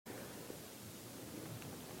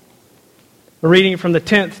A reading from the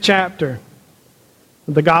 10th chapter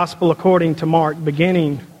of the Gospel according to Mark,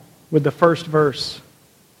 beginning with the first verse.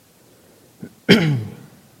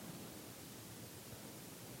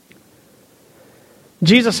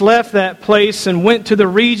 Jesus left that place and went to the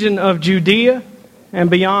region of Judea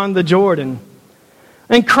and beyond the Jordan.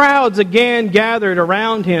 And crowds again gathered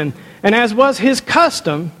around him, and as was his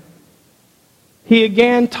custom, he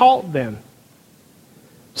again taught them.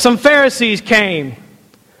 Some Pharisees came,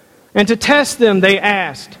 and to test them they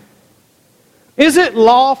asked, "Is it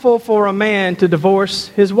lawful for a man to divorce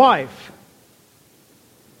his wife?"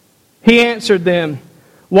 He answered them,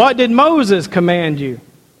 "What did Moses command you?"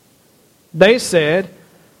 They said,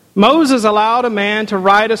 "Moses allowed a man to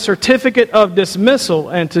write a certificate of dismissal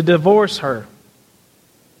and to divorce her."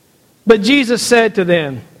 But Jesus said to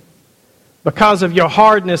them, "Because of your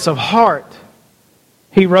hardness of heart,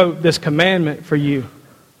 he wrote this commandment for you.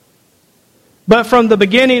 But from the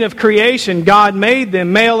beginning of creation, God made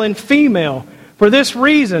them male and female. For this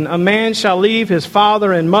reason, a man shall leave his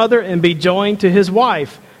father and mother and be joined to his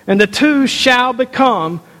wife, and the two shall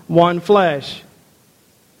become one flesh.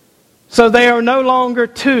 So they are no longer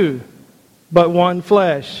two, but one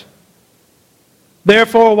flesh.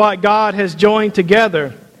 Therefore, what God has joined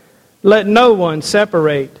together, let no one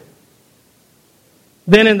separate."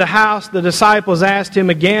 Then in the house the disciples asked him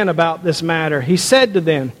again about this matter. He said to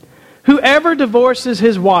them, "Whoever divorces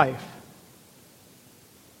his wife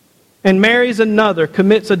and marries another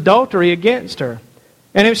commits adultery against her.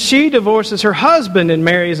 And if she divorces her husband and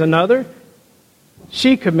marries another,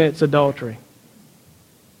 she commits adultery."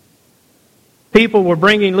 People were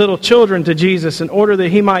bringing little children to Jesus in order that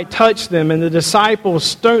he might touch them, and the disciples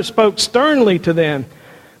spoke sternly to them.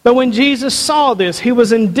 But when Jesus saw this, he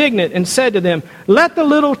was indignant and said to them, "Let the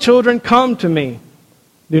little children come to me.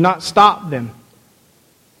 Do not stop them.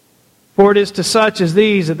 For it is to such as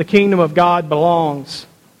these that the kingdom of God belongs.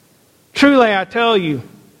 Truly I tell you,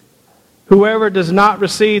 whoever does not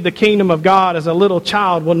receive the kingdom of God as a little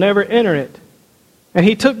child will never enter it." And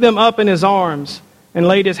he took them up in his arms and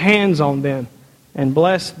laid his hands on them and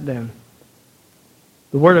blessed them.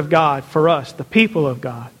 The word of God for us, the people of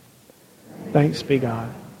God. Thanks be God.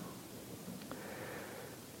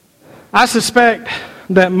 I suspect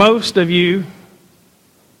that most of you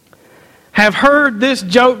have heard this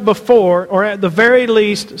joke before, or at the very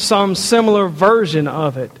least, some similar version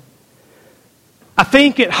of it. I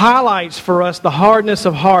think it highlights for us the hardness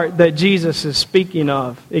of heart that Jesus is speaking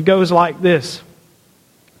of. It goes like this.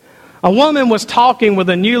 A woman was talking with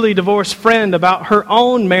a newly divorced friend about her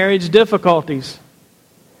own marriage difficulties.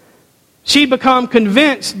 She'd become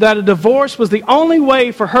convinced that a divorce was the only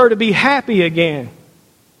way for her to be happy again.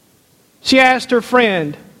 She asked her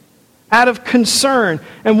friend, out of concern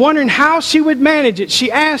and wondering how she would manage it,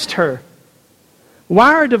 she asked her,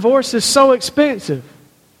 "Why are divorces so expensive?"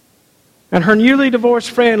 And her newly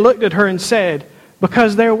divorced friend looked at her and said,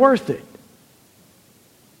 "Because they're worth it."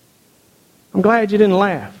 I'm glad you didn't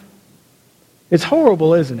laugh. It's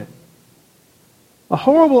horrible, isn't it? A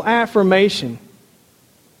horrible affirmation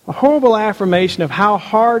of how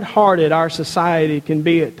hard-hearted our society can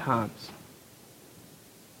be at times.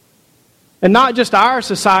 And not just our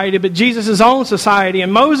society, but Jesus' own society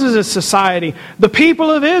and Moses' society, the people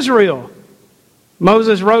of Israel.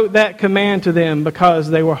 Moses wrote that command to them because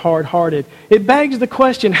they were hard-hearted. It begs the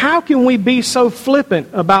question, how can we be so flippant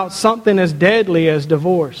about something as deadly as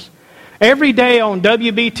divorce? Every day on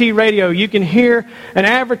WBT radio, you can hear an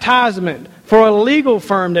advertisement for a legal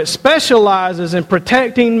firm that specializes in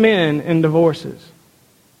protecting men in divorces.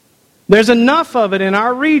 There's enough of it in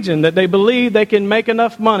our region that they believe they can make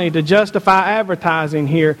enough money to justify advertising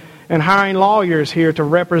here and hiring lawyers here to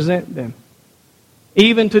represent them.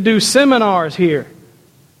 Even to do seminars here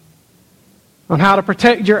on how to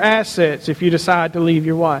protect your assets if you decide to leave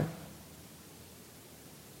your wife.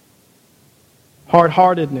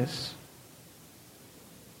 Hard-heartedness.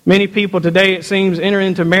 Many people today, it seems, enter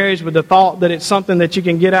into marriage with the thought that it's something that you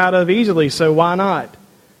can get out of easily, so why not?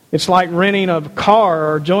 It's like renting a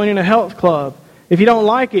car or joining a health club. If you don't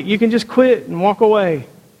like it, you can just quit and walk away.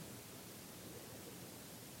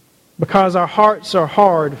 Because our hearts are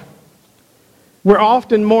hard, we're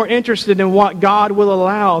often more interested in what God will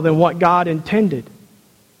allow than what God intended.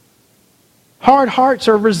 Hard hearts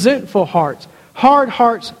are resentful hearts. Hard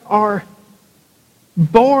hearts are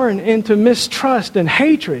born into mistrust and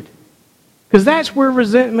hatred, because that's where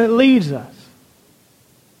resentment leads us.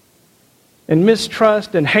 And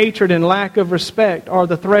mistrust and hatred and lack of respect are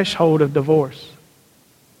the threshold of divorce.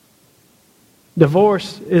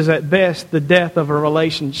 Divorce is at best the death of a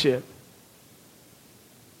relationship.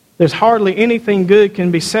 There's hardly anything good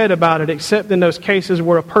can be said about it except in those cases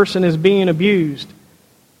where a person is being abused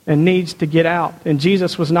and needs to get out. And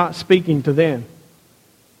Jesus was not speaking to them.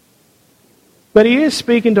 But He is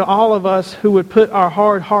speaking to all of us who would put our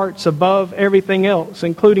hard hearts above everything else,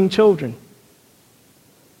 including children.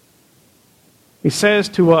 He says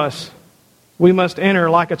to us, we must enter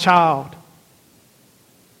like a child.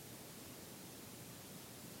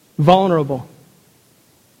 Vulnerable.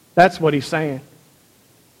 That's what He's saying.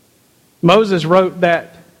 Moses wrote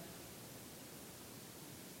that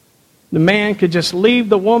the man could just leave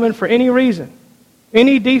the woman for any reason,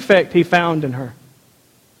 any defect he found in her.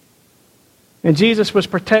 And Jesus was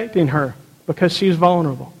protecting her because she was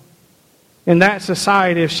vulnerable. In that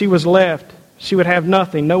society, if she was left, she would have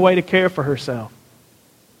nothing, no way to care for herself.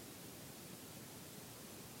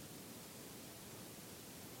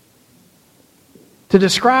 To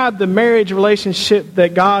describe the marriage relationship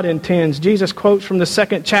that God intends, Jesus quotes from the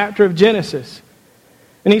 2nd chapter of Genesis.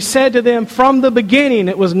 And He said to them, from the beginning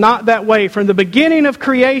it was not that way. From the beginning of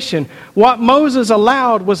creation, what Moses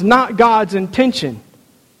allowed was not God's intention.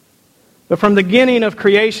 But from the beginning of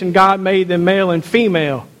creation, God made them male and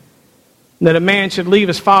female. That a man should leave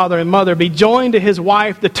his father and mother, be joined to his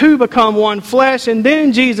wife, the two become one flesh. And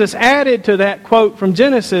then Jesus added to that quote from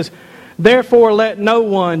Genesis, therefore let no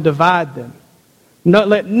one divide them.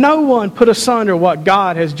 Let no one put asunder what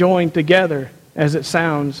God has joined together, as it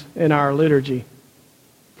sounds in our liturgy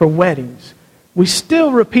for weddings. We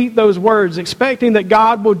still repeat those words, expecting that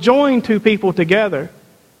God will join two people together,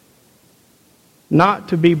 not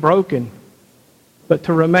to be broken, but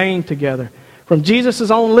to remain together. From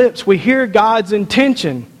Jesus' own lips, we hear God's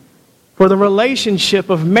intention for the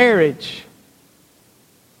relationship of marriage.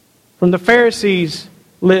 From the Pharisees'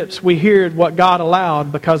 lips, we heard what God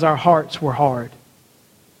allowed because our hearts were hard.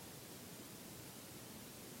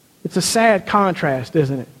 It's a sad contrast,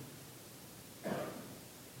 isn't it?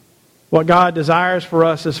 What God desires for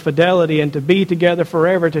us is fidelity and to be together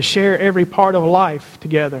forever, to share every part of life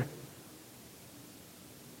together.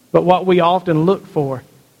 But what we often look for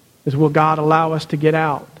is, will God allow us to get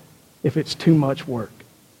out if it's too much work?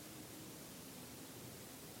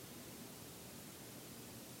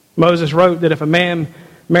 Moses wrote that if a man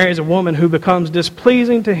marries a woman who becomes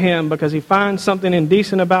displeasing to him because he finds something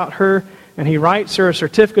indecent about her, and he writes her a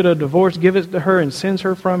certificate of divorce, gives it to her, and sends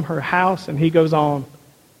her from her house, and he goes on.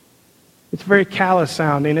 It's very callous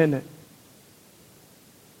sounding, isn't it?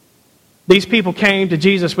 These people came to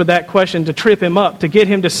Jesus with that question to trip Him up, to get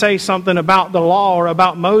Him to say something about the law or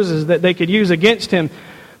about Moses that they could use against Him.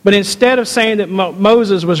 But instead of saying that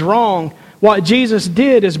Moses was wrong, what Jesus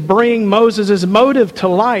did is bring Moses' motive to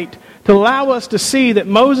light, to allow us to see that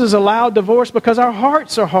Moses allowed divorce because our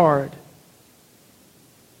hearts are hard.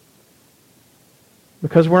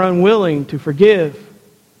 Because we're unwilling to forgive.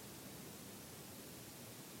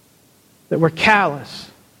 That we're callous.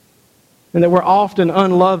 And that we're often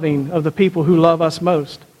unloving of the people who love us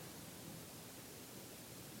most.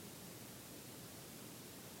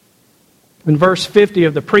 In verse 50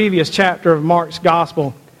 of the previous chapter of Mark's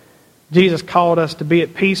Gospel, Jesus called us to be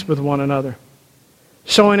at peace with one another,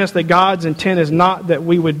 showing us that God's intent is not that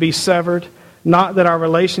we would be severed, not that our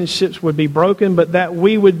relationships would be broken, but that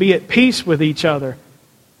we would be at peace with each other.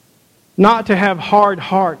 Not to have hard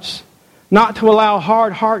hearts, not to allow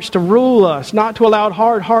hard hearts to rule us, not to allow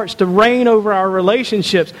hard hearts to reign over our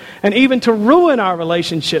relationships, and even to ruin our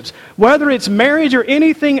relationships. Whether it's marriage or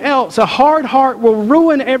anything else, a hard heart will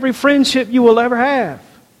ruin every friendship you will ever have.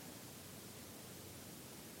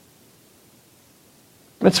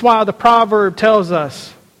 That's why the proverb tells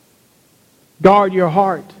us, guard your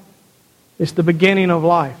heart. It's the beginning of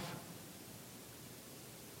life.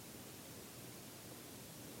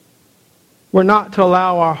 We're not to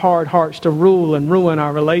allow our hard hearts to rule and ruin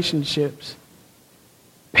our relationships.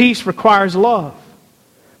 Peace requires love.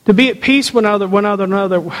 To be at peace with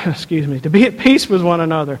to be at peace with one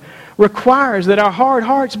another requires that our hard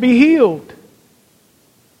hearts be healed.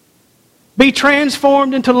 Be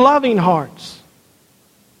transformed into loving hearts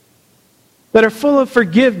that are full of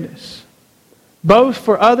forgiveness, both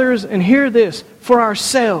for others and, hear this, for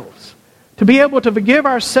ourselves. To be able to forgive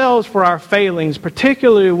ourselves for our failings,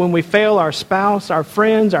 particularly when we fail our spouse, our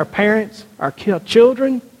friends, our parents, our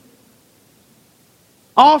children.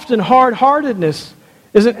 Often hard-heartedness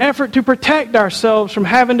is an effort to protect ourselves from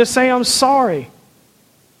having to say, I'm sorry.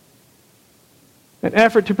 An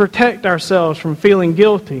effort to protect ourselves from feeling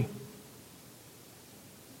guilty.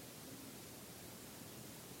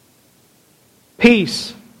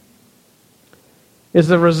 Peace is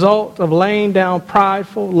the result of laying down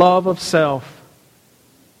prideful love of self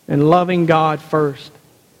and loving God first.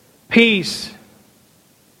 Peace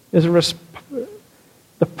is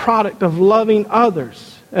the product of loving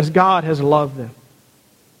others as God has loved them.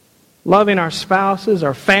 Loving our spouses,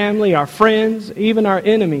 our family, our friends, even our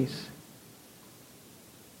enemies.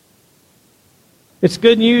 It's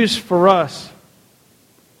good news for us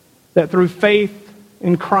that through faith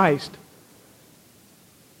in Christ,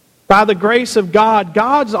 by the grace of God,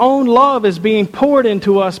 God's own love is being poured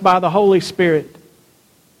into us by the Holy Spirit.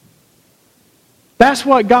 That's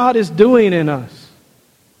what God is doing in us.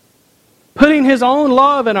 Putting His own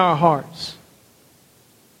love in our hearts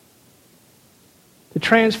to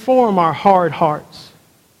transform our hard hearts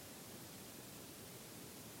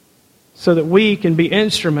so that we can be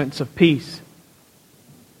instruments of peace.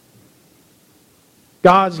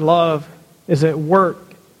 God's love is at work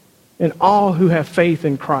in all who have faith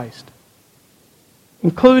in Christ,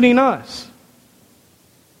 including us.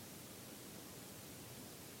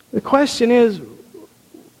 The question is,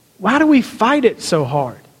 why do we fight it so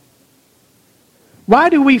hard? Why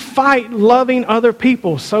do we fight loving other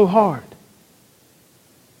people so hard?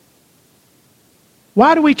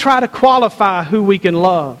 Why do we try to qualify who we can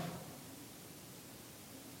love?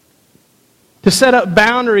 To set up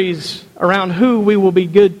boundaries around who we will be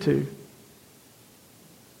good to?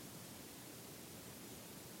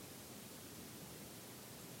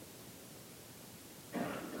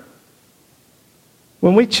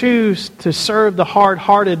 When we choose to serve the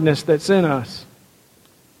hard-heartedness that's in us,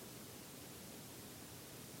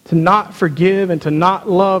 to not forgive and to not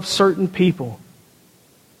love certain people,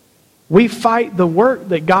 we fight the work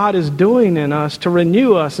that God is doing in us to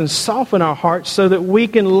renew us and soften our hearts so that we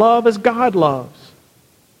can love as God loves.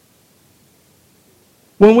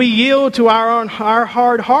 When we yield to our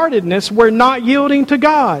hard-heartedness, we're not yielding to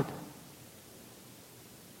God.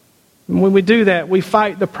 And when we do that, we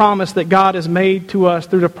fight the promise that God has made to us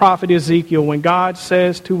through the prophet Ezekiel when God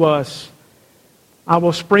says to us, I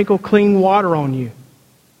will sprinkle clean water on you,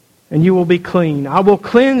 and you will be clean. I will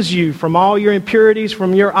cleanse you from all your impurities,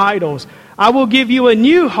 from your idols. I will give you a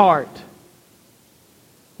new heart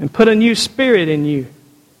and put a new spirit in you.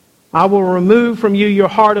 I will remove from you your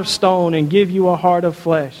heart of stone and give you a heart of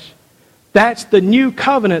flesh. That's the new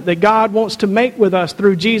covenant that God wants to make with us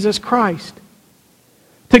through Jesus Christ.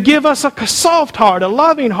 To give us a soft heart, a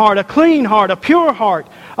loving heart, a clean heart, a pure heart,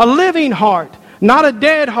 a living heart, not a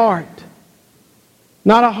dead heart,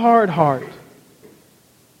 not a hard heart.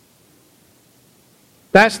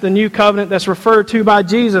 That's the new covenant that's referred to by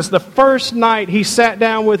Jesus. The first night He sat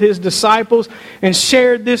down with His disciples and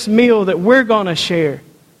shared this meal that we're going to share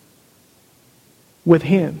with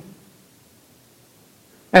Him.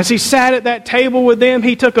 As He sat at that table with them,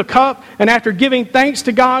 He took a cup, and after giving thanks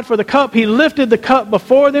to God for the cup, He lifted the cup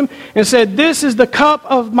before them and said, "This is the cup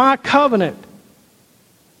of my covenant.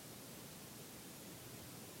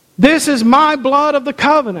 This is my blood of the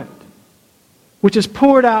covenant, which is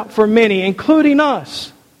poured out for many, including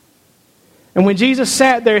us." And when Jesus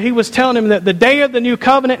sat there, He was telling them that the day of the new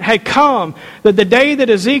covenant had come, that the day that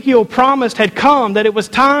Ezekiel promised had come, that it was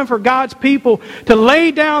time for God's people to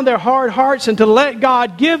lay down their hard hearts and to let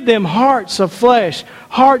God give them hearts of flesh,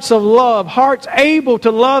 hearts of love, hearts able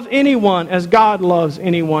to love anyone as God loves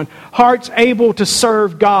anyone, hearts able to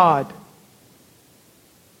serve God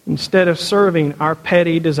instead of serving our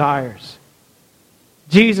petty desires.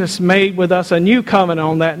 Jesus made with us a new covenant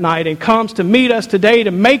on that night and comes to meet us today,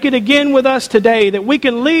 to make it again with us today, that we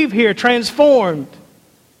can leave here transformed.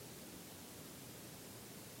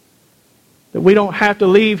 That we don't have to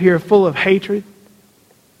leave here full of hatred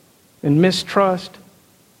and mistrust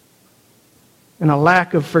and a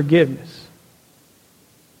lack of forgiveness.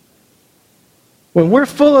 When we're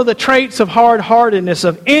full of the traits of hard-heartedness,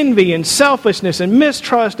 of envy and selfishness and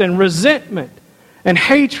mistrust and resentment and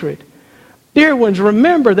hatred, dear ones,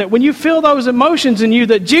 remember that when you feel those emotions in you,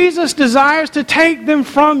 that Jesus desires to take them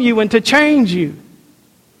from you and to change you.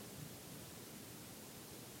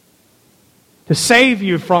 To save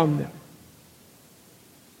you from them.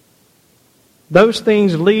 Those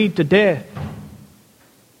things lead to death.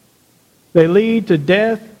 They lead to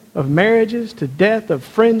death of marriages, to death of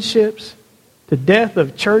friendships, to death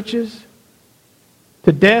of churches,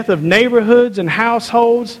 to death of neighborhoods and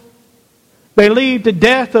households. They lead to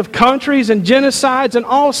death of countries and genocides and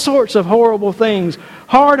all sorts of horrible things.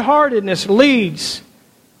 Hard-heartedness leads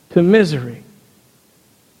to misery.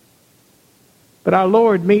 But our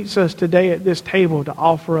Lord meets us today at this table to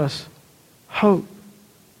offer us hope,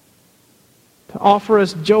 to offer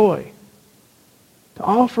us joy, to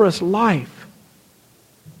offer us life,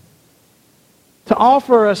 to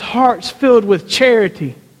offer us hearts filled with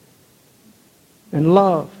charity and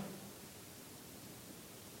love.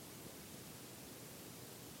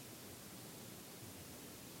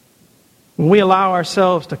 When we allow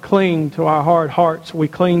ourselves to cling to our hard hearts, we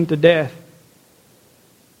cling to death.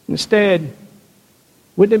 Instead,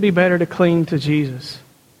 wouldn't it be better to cling to Jesus?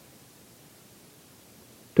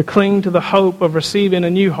 To cling to the hope of receiving a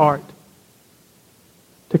new heart.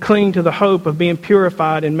 To cling to the hope of being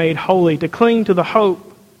purified and made holy. To cling to the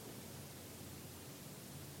hope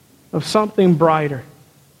of something brighter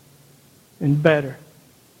and better.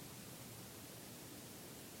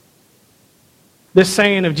 This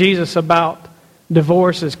saying of Jesus about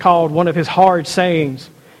divorce is called one of his hard sayings.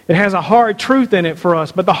 It has a hard truth in it for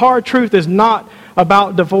us, but the hard truth is not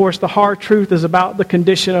about divorce. The hard truth is about the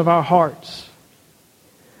condition of our hearts.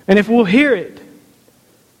 And if we'll hear it,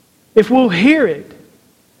 if we'll hear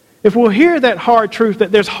that hard truth,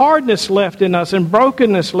 that there's hardness left in us and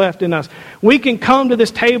brokenness left in us, we can come to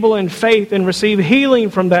this table in faith and receive healing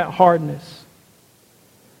from that hardness.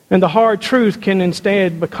 And the hard truth can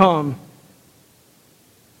instead become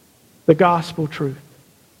the gospel truth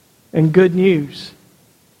and good news.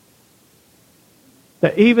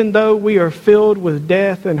 That even though we are filled with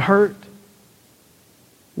death and hurt,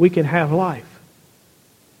 we can have life.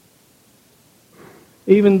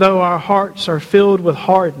 Even though our hearts are filled with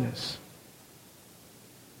hardness,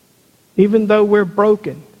 even though we're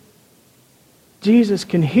broken, Jesus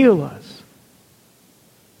can heal us.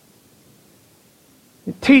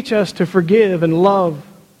 And teach us to forgive and love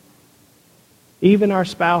even our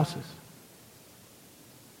spouses,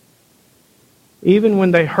 even when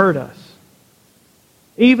they hurt us,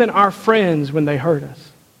 even our friends when they hurt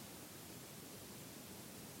us.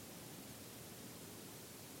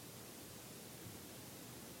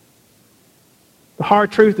 The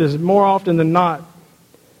hard truth is more often than not,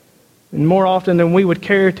 and more often than we would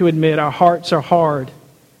care to admit, our hearts are hard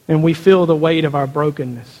and we feel the weight of our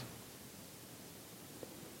brokenness.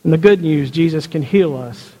 And the good news, Jesus can heal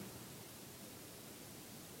us.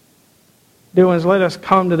 Dear ones, let us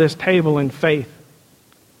come to this table in faith,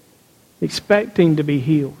 expecting to be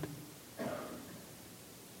healed.